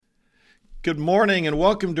Good morning and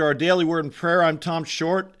welcome to our Daily Word and Prayer. I'm Tom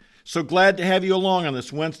Short. So glad to have you along on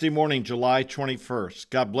this Wednesday morning, July 21st.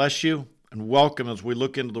 God bless you and welcome as we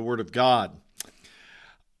look into the Word of God.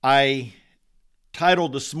 I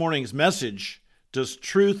titled this morning's message, Does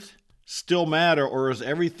Truth Still Matter, or Is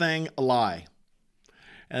Everything a Lie?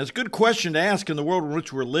 And it's a good question to ask in the world in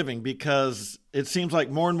which we're living, because it seems like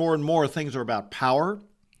more and more things are about power,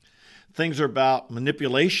 things are about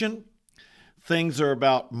manipulation, things are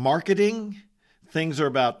about marketing. Things are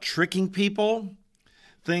about tricking people.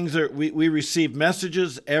 We receive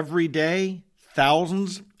messages every day,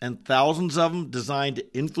 thousands and thousands of them designed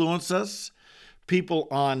to influence us. People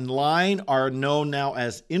online are known now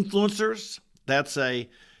as influencers. That's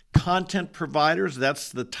content providers. That's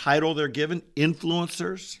the title they're given,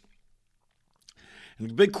 influencers. And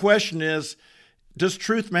the big question is, does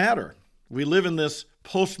truth matter? We live in this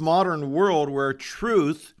postmodern world where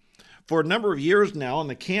truth, for a number of years now on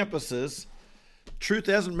the campuses, truth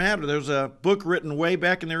hasn't mattered. There's a book written way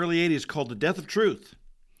back in the early 80s called The Death of Truth.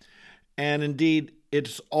 And indeed,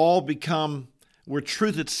 it's all become where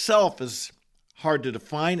truth itself is hard to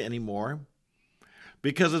define anymore,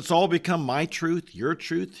 because it's all become my truth, your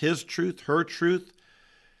truth, his truth, her truth,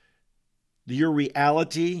 your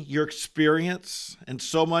reality, your experience. And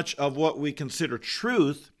so much of what we consider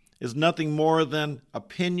truth is nothing more than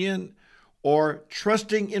opinion, or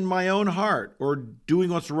trusting in my own heart, or doing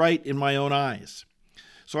what's right in my own eyes.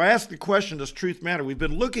 So I ask the question, does truth matter? We've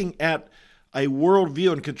been looking at a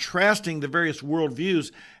worldview and contrasting the various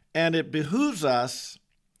worldviews, and it behooves us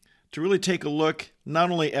to really take a look not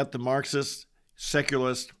only at the Marxist,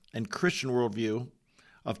 secularist, and Christian worldview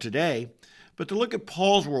of today, but to look at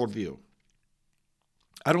Paul's worldview.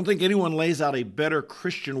 I don't think anyone lays out a better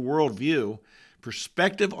Christian worldview,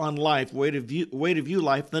 perspective on life, way to view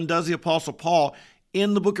life, than does the Apostle Paul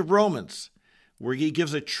in the book of Romans, where he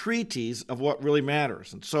gives a treatise of what really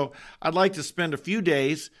matters. And so I'd like to spend a few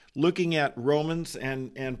days looking at Romans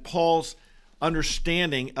and Paul's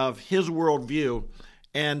understanding of his worldview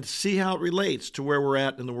and see how it relates to where we're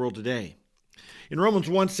at in the world today. In Romans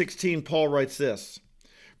 1:16, Paul writes this,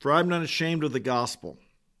 "For I'm not ashamed of the gospel,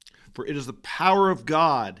 for it is the power of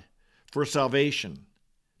God for salvation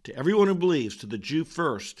to everyone who believes, to the Jew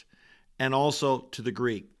first, and also to the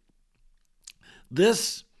Greek."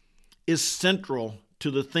 This is central to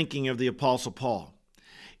the thinking of the Apostle Paul.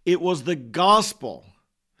 It was the gospel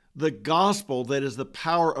that is the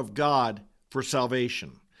power of God for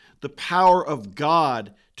salvation, the power of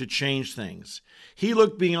God to change things. He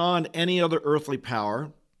looked beyond any other earthly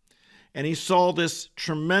power, and he saw this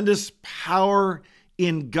tremendous power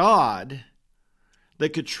in God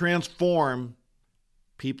that could transform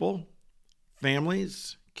people,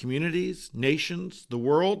 families, communities, nations, the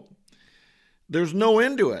world. There's no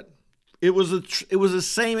end to it. It was the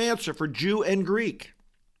same answer for Jew and Greek.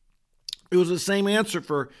 It was the same answer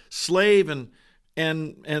for slave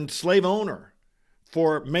and slave owner,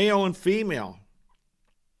 for male and female,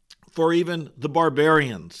 for even the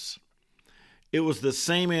barbarians. It was the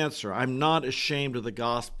same answer. I'm not ashamed of the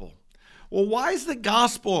gospel. Well, why is the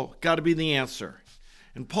gospel got to be the answer?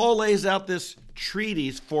 And Paul lays out this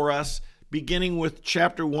treatise for us, beginning with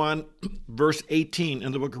chapter 1, verse 18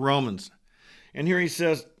 in the book of Romans. And here he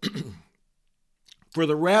says, "For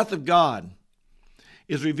the wrath of God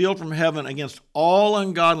is revealed from heaven against all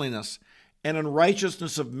ungodliness and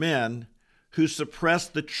unrighteousness of men who suppress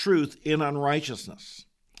the truth in unrighteousness."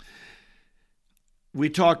 We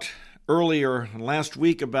talked earlier last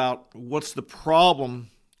week about what's the problem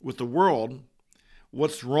with the world.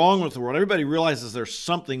 What's wrong with the world? Everybody realizes there's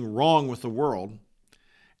something wrong with the world.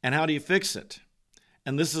 And how do you fix it?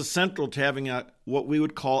 And this is central to having what we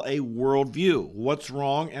would call a worldview. What's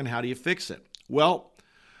wrong and how do you fix it? Well,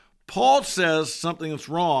 Paul says something that's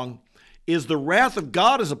wrong is the wrath of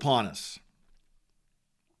God is upon us.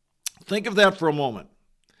 Think of that for a moment.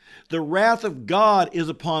 The wrath of God is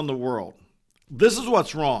upon the world. This is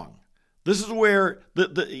what's wrong. This is where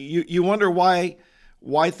you wonder why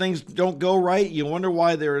things don't go right. You wonder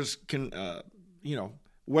why there's,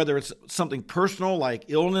 whether it's something personal like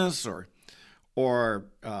illness or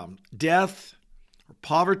death or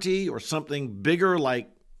poverty, or something bigger like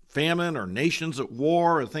famine or nations at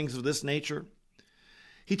war or things of this nature.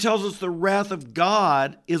 He tells us the wrath of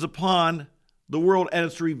God is upon the world, and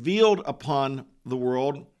it's revealed upon the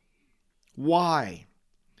world. Why?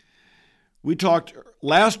 We talked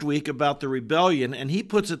last week about the rebellion, and he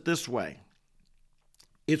puts it this way.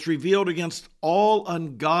 It's revealed against all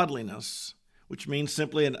ungodliness, which means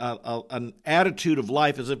simply an attitude of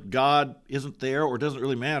life as if God isn't there or doesn't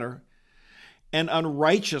really matter, and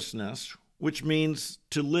unrighteousness, which means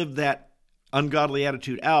to live that ungodly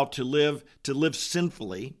attitude out to live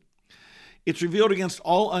sinfully. It's revealed against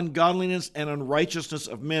all ungodliness and unrighteousness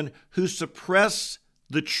of men who suppress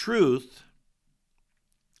the truth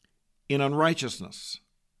in unrighteousness.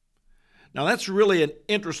 Now that's really an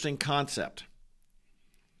interesting concept.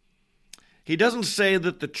 He doesn't say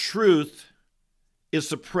that the truth is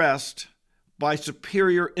suppressed by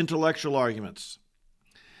superior intellectual arguments.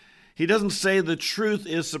 He doesn't say the truth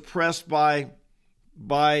is suppressed by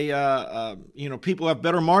people who have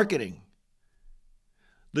better marketing.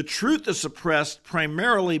 The truth is suppressed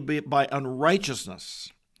primarily by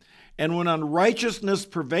unrighteousness. And when unrighteousness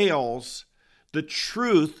prevails, the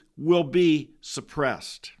truth will be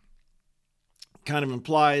suppressed. Kind of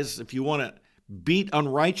implies if you want to beat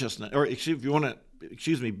unrighteousness, or if you want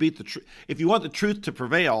the truth to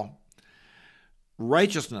prevail,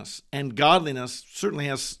 righteousness and godliness certainly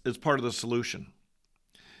is part of the solution.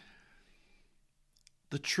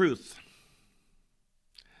 The truth.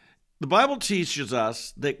 The Bible teaches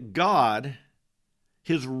us that God,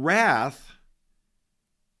 his wrath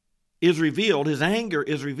is revealed, his anger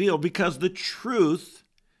is revealed because the truth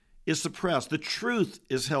is suppressed. The truth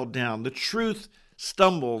is held down. The truth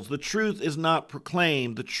stumbles. The truth is not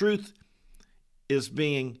proclaimed. The truth is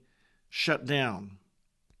being shut down.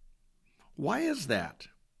 Why is that?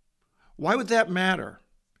 Why would that matter?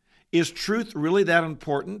 Is truth really that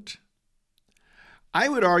important? I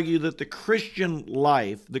would argue that the Christian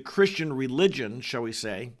life, the Christian religion, shall we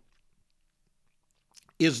say,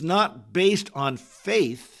 is not based on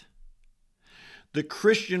faith. The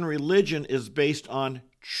Christian religion is based on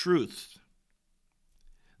truth.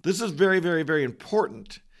 This is very, very, very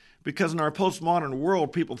important because in our postmodern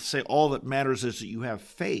world, people say all that matters is that you have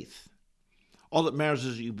faith. All that matters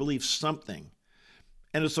is that you believe something.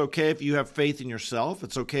 And it's okay if you have faith in yourself.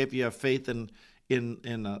 It's okay if you have faith in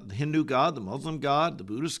the Hindu God, the Muslim God, the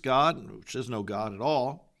Buddhist God, which is no God at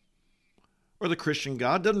all, or the Christian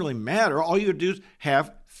God. It doesn't really matter. All you do is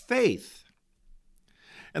have faith.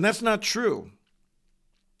 And that's not true.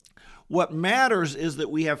 What matters is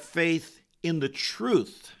that we have faith in the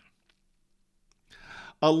truth.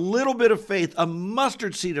 A little bit of faith, a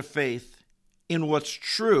mustard seed of faith in what's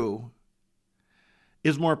true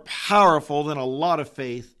is more powerful than a lot of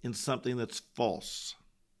faith in something that's false.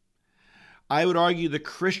 I would argue the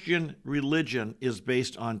Christian religion is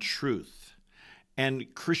based on truth.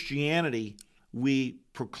 And Christianity, we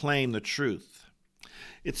proclaim the truth.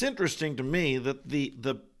 It's interesting to me that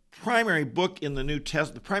the primary book in the New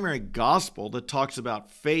Testament, the primary gospel that talks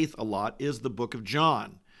about faith a lot is the book of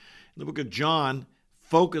John. The book of John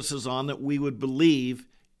focuses on that we would believe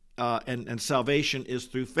and salvation is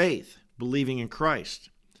through faith, believing in Christ.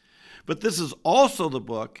 But this is also the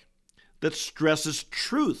book that stresses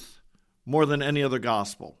truth more than any other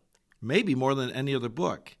gospel, maybe more than any other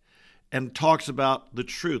book, and talks about the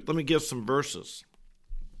truth. Let me give some verses.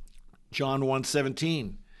 John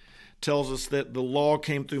 1:17 tells us that the law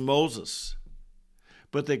came through Moses,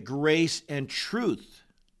 but that grace and truth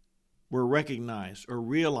were recognized or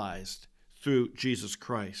realized through Jesus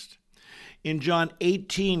Christ. In John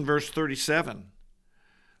 18, verse 37,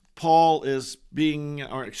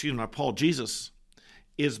 Jesus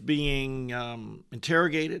is being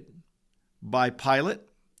interrogated by Pilate,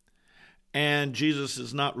 and Jesus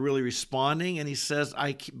is not really responding, and he says,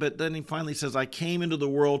 but then he finally says, I came into the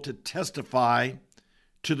world to testify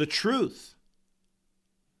to the truth.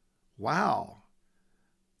 Wow.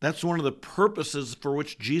 That's one of the purposes for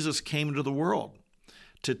which Jesus came into the world,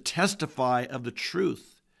 to testify of the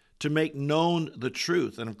truth, to make known the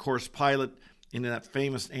truth. And of course, Pilate, in that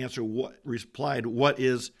famous answer, replied, what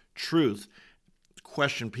is truth? The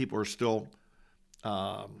question people are still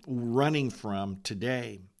running from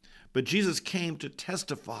today. But Jesus came to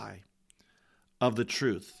testify of the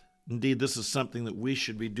truth. Indeed, this is something that we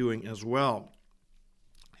should be doing as well.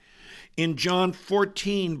 In John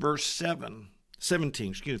 14, verse 17,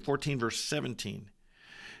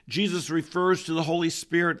 Jesus refers to the Holy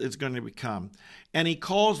Spirit that's going to come. And he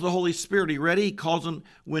calls the Holy Spirit, are you ready? He calls him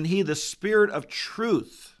when the Spirit of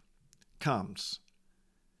truth comes.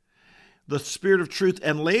 The Spirit of truth.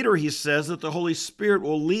 And later he says that the Holy Spirit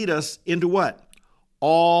will lead us into what?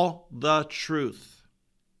 All the truth.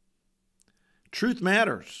 Truth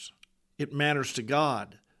matters. It matters to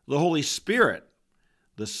God. The Holy Spirit,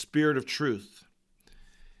 the Spirit of truth,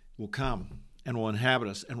 will come and will inhabit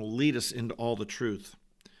us and will lead us into all the truth.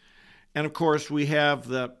 And of course, we have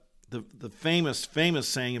the famous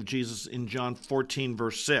saying of Jesus in John 14,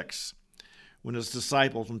 verse 6, when his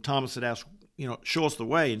disciples, when Thomas had asked, show us the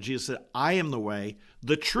way, and Jesus said, I am the way,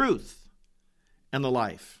 the truth, and the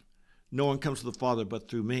life. No one comes to the Father but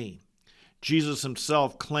through me. Jesus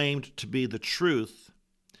himself claimed to be the truth.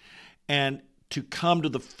 And to come to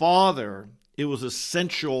the Father, it was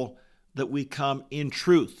essential that we come in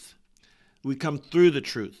truth. We come through the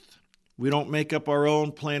truth. We don't make up our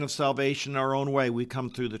own plan of salvation our own way. We come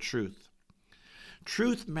through the truth.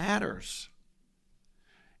 Truth matters.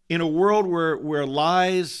 In a world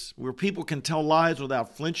where people can tell lies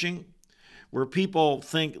without flinching, where people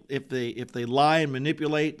think if they lie and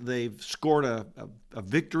manipulate, they've scored a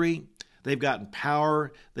victory, they've gotten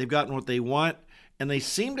power, they've gotten what they want, and they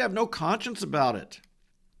seem to have no conscience about it.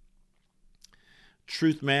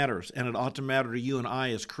 Truth matters, and it ought to matter to you and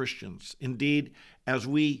I as Christians. Indeed, as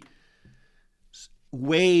we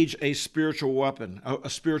wage a spiritual weapon, a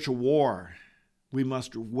spiritual war, we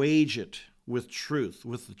must wage it with truth,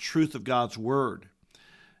 with the truth of God's word.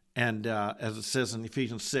 And as it says in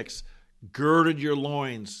Ephesians 6, girded your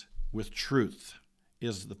loins with truth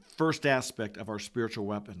is the first aspect of our spiritual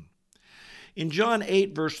weapon. In John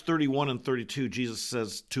 8, verse 31 and 32, Jesus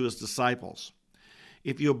says to his disciples,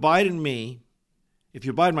 if you abide in my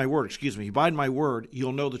word,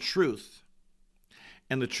 you'll know the truth,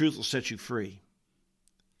 and the truth will set you free.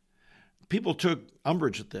 People took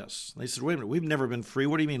umbrage at this. They said, wait a minute, we've never been free.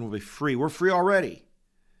 What do you mean we'll be free? We're free already.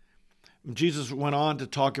 And Jesus went on to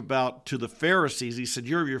talk about to the Pharisees, he said,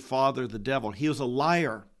 you're of your father, the devil. He was a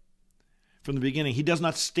liar from the beginning. He does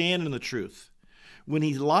not stand in the truth. When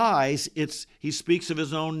he lies, he speaks of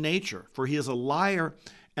his own nature, for he is a liar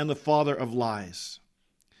and the father of lies.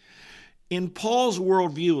 In Paul's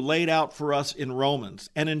worldview laid out for us in Romans,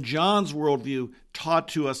 and in John's worldview taught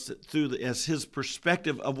to us as his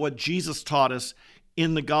perspective of what Jesus taught us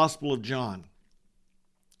in the Gospel of John,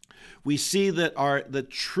 we see that the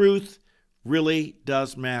truth really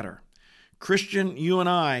does matter. Christian, you and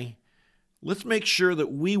I, let's make sure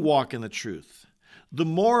that we walk in the truth. The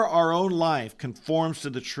more our own life conforms to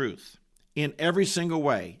the truth in every single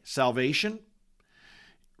way, salvation,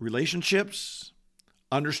 relationships,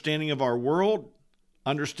 understanding of our world,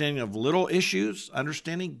 understanding of little issues,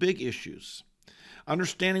 understanding big issues,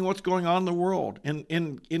 understanding what's going on in the world,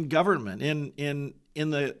 in government, in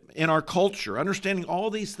our culture, understanding all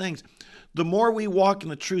these things. The more we walk in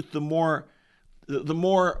the truth, the more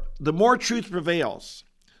truth prevails,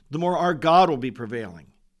 the more our God will be prevailing.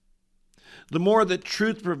 The more that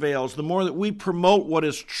truth prevails, the more that we promote what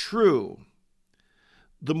is true,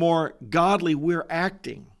 the more godly we're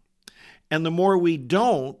acting. And the more we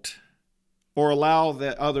don't, or allow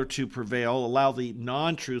the other to prevail, allow the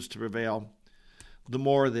non-truths to prevail, the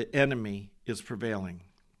more the enemy is prevailing.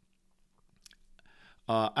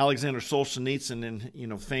 Alexander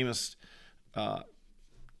Solzhenitsyn, famous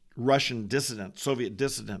Russian dissident, Soviet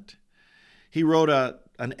dissident, he wrote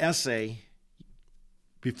an essay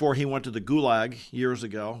before he went to the Gulag years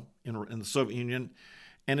ago in the Soviet Union.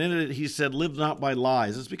 And in it, he said, live not by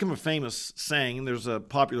lies. It's become a famous saying, and there's a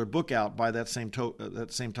popular book out by that same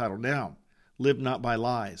title now, Live Not by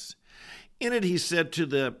Lies. In it, he said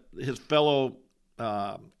to his fellow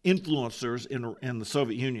influencers in the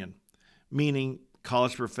Soviet Union, meaning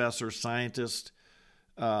college professors, scientists,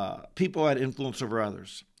 people who had influence over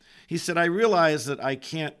others. He said, I realize that I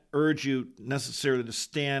can't urge you necessarily to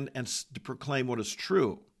stand and to proclaim what is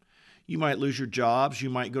true. You might lose your jobs. You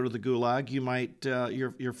might go to the Gulag. You might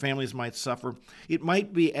your families might suffer. It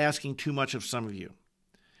might be asking too much of some of you.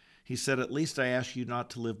 He said, at least I ask you not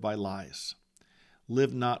to live by lies.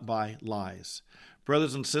 Live not by lies.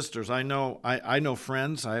 Brothers and sisters, I know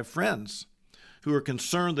friends. I have friends who are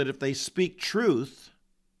concerned that if they speak truth,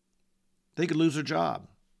 they could lose their job.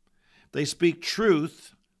 If they speak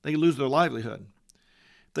truth, they could lose their livelihood.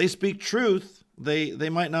 If they speak truth, they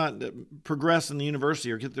might not progress in the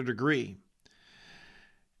university or get their degree.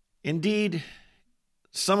 Indeed,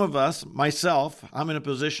 some of us, myself, I'm in a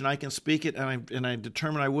position I can speak it, and I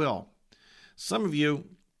determine I will. Some of you,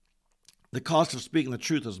 the cost of speaking the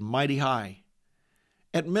truth is mighty high.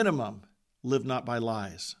 At minimum, live not by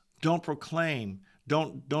lies. Don't proclaim.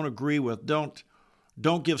 Don't agree with. Don't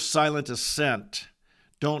give silent assent.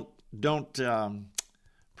 Don't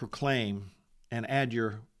proclaim and add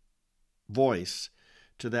your voice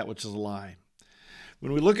to that which is a lie.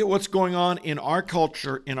 When we look at what's going on in our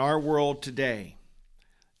culture, in our world today,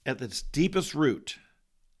 at its deepest root,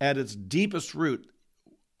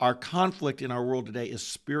 our conflict in our world today is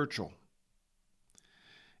spiritual.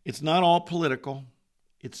 It's not all political,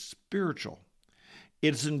 it's spiritual.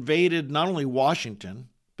 It's invaded not only Washington,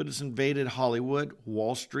 but it's invaded Hollywood,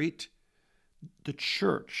 Wall Street, the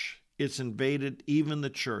church. It's invaded even the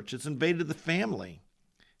church. It's invaded the family.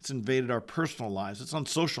 It's invaded our personal lives. It's on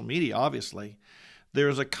social media, obviously. There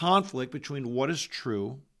is a conflict between what is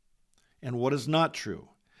true and what is not true.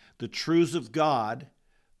 the truths of God,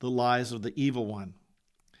 the lies of the evil one.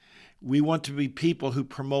 We want to be people who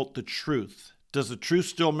promote the truth. Does the truth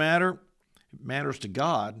still matter? It matters to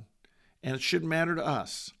God, and it should matter to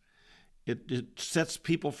us. It sets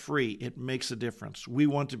people free. It makes a difference. We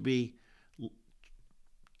want to be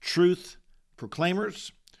truth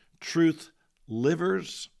proclaimers, truth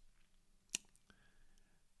livers.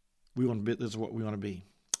 This is what we want to be.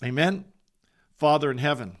 Amen? Father in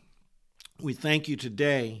heaven, we thank you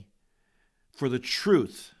today for the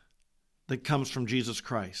truth that comes from Jesus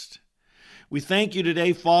Christ. We thank you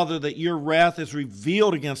today, Father, that your wrath is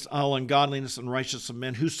revealed against all ungodliness and righteousness of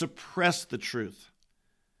men who suppress the truth.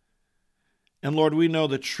 And Lord, we know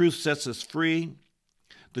the truth sets us free.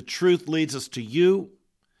 The truth leads us to you.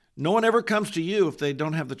 No one ever comes to you if they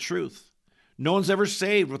don't have the truth. No one's ever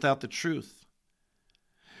saved without the truth.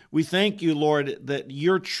 We thank you, Lord, that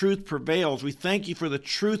your truth prevails. We thank you for the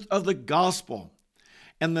truth of the gospel,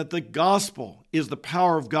 and that the gospel is the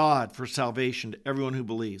power of God for salvation to everyone who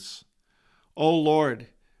believes. Oh, Lord,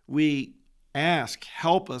 we ask,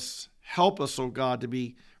 help us, oh God, to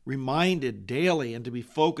be reminded daily and to be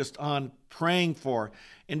focused on praying for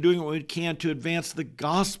and doing what we can to advance the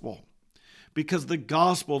gospel, because the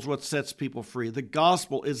gospel is what sets people free. The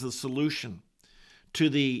gospel is the solution to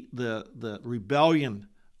the rebellion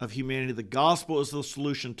of humanity. The gospel is the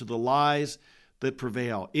solution to the lies that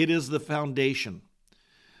prevail. It is the foundation.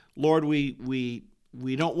 Lord, we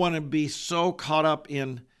don't want to be so caught up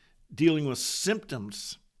in dealing with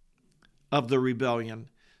symptoms of the rebellion,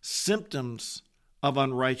 symptoms of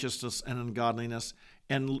unrighteousness and ungodliness,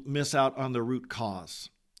 and miss out on the root cause.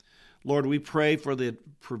 Lord, we pray for the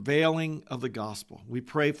prevailing of the gospel. We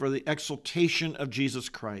pray for the exaltation of Jesus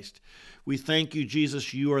Christ. We thank you,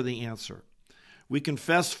 Jesus, you are the answer. We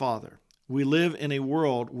confess, Father, we live in a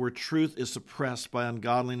world where truth is suppressed by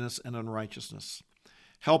ungodliness and unrighteousness.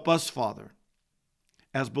 Help us, Father,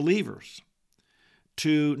 as believers,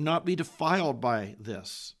 to not be defiled by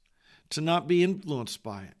this, to not be influenced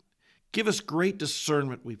by it. Give us great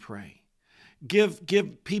discernment, we pray. Give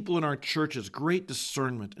people in our churches great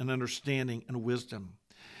discernment and understanding and wisdom.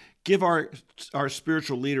 Give our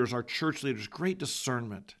spiritual leaders, our church leaders, great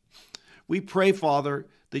discernment. We pray, Father,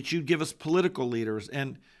 that you give us political leaders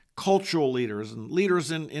and cultural leaders and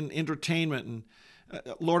leaders in entertainment. And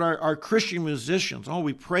Lord, our Christian musicians,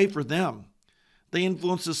 we pray for them. They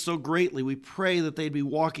influence us so greatly. We pray that they'd be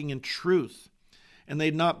walking in truth and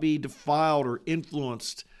they'd not be defiled or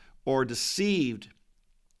influenced or deceived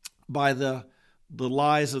by the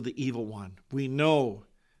lies of the evil one. We know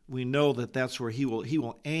that that's where he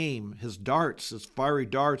will aim his darts, his fiery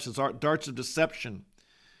darts, his darts of deception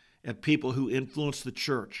at people who influence the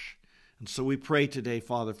church. And so we pray today,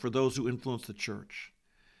 Father, for those who influence the church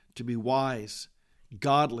to be wise,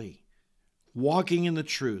 godly, walking in the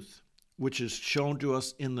truth, which is shown to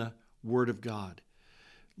us in the Word of God.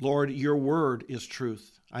 Lord, your word is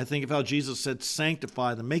truth. I think of how Jesus said,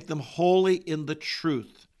 sanctify them, make them holy in the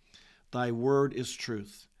truth. Thy word is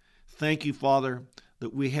truth. Thank you, Father,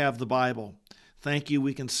 that we have the Bible. Thank you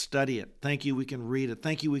we can study it. Thank you we can read it.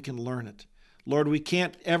 Thank you we can learn it. Lord, we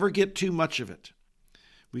can't ever get too much of it.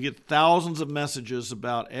 We get thousands of messages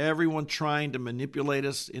about everyone trying to manipulate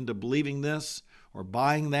us into believing this or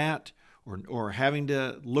buying that or having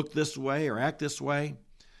to look this way or act this way.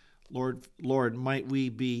 Lord, might we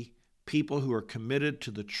be people who are committed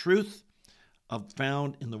to the truth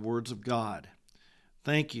found in the words of God.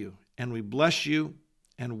 Thank you, and we bless you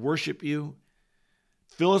and worship you.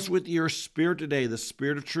 Fill us with your spirit today, the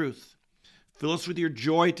spirit of truth. Fill us with your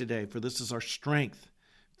joy today, for this is our strength.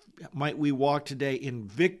 Might we walk today in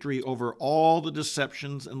victory over all the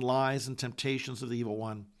deceptions and lies and temptations of the evil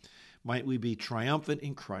one. Might we be triumphant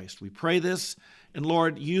in Christ. We pray this, and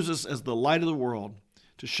Lord, use us as the light of the world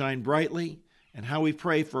to shine brightly, and how we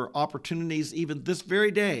pray for opportunities even this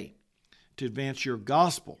very day to advance your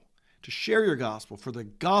gospel, to share your gospel, for the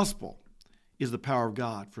gospel is the power of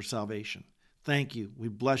God for salvation. Thank you. We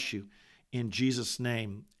bless you. In Jesus'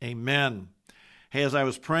 name, amen. Hey, as I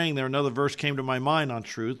was praying there, another verse came to my mind on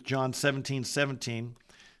truth, John 17:17.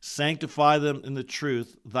 Sanctify them in the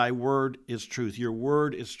truth. Thy word is truth. Your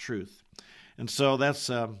word is truth. And so that's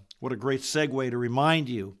what a great segue to remind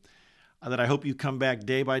you that I hope you come back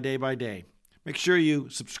day by day by day. Make sure you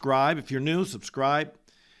subscribe. If you're new, subscribe.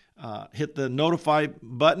 Hit the notify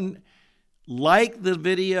button. Like the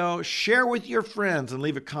video. Share with your friends and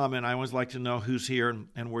leave a comment. I always like to know who's here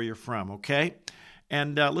and where you're from, okay?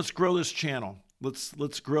 And let's grow this channel.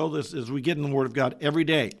 Let's grow this as we get in the Word of God every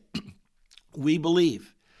day. We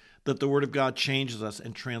believe that the Word of God changes us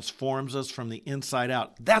and transforms us from the inside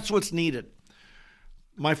out. That's what's needed.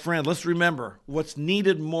 My friend, let's remember what's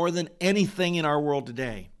needed more than anything in our world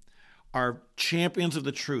today are champions of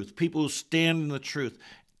the truth, people who stand in the truth,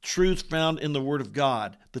 truths found in the Word of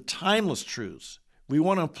God, the timeless truths. We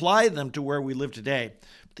want to apply them to where we live today.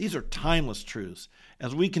 But these are timeless truths.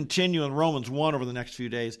 As we continue in Romans 1 over the next few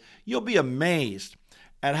days, you'll be amazed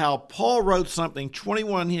at how Paul wrote something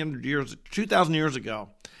 2,000 years ago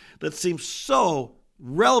that seems so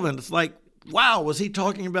relevant. It's like, wow, was he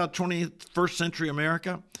talking about 21st century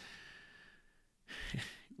America?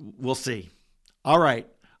 We'll see. All right.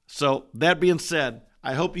 So that being said,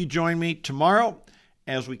 I hope you join me tomorrow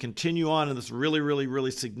as we continue on in this really, really, really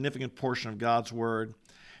significant portion of God's Word.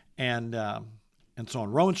 And so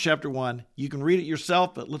on. Romans chapter 1, you can read it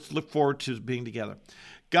yourself, but let's look forward to being together.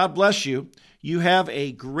 God bless you. You have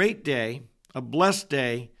a great day, a blessed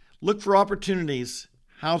day. Look for opportunities.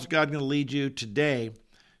 How's God going to lead you today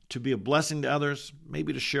to be a blessing to others,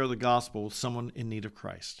 maybe to share the gospel with someone in need of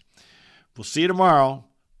Christ? We'll see you tomorrow.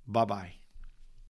 Bye-bye.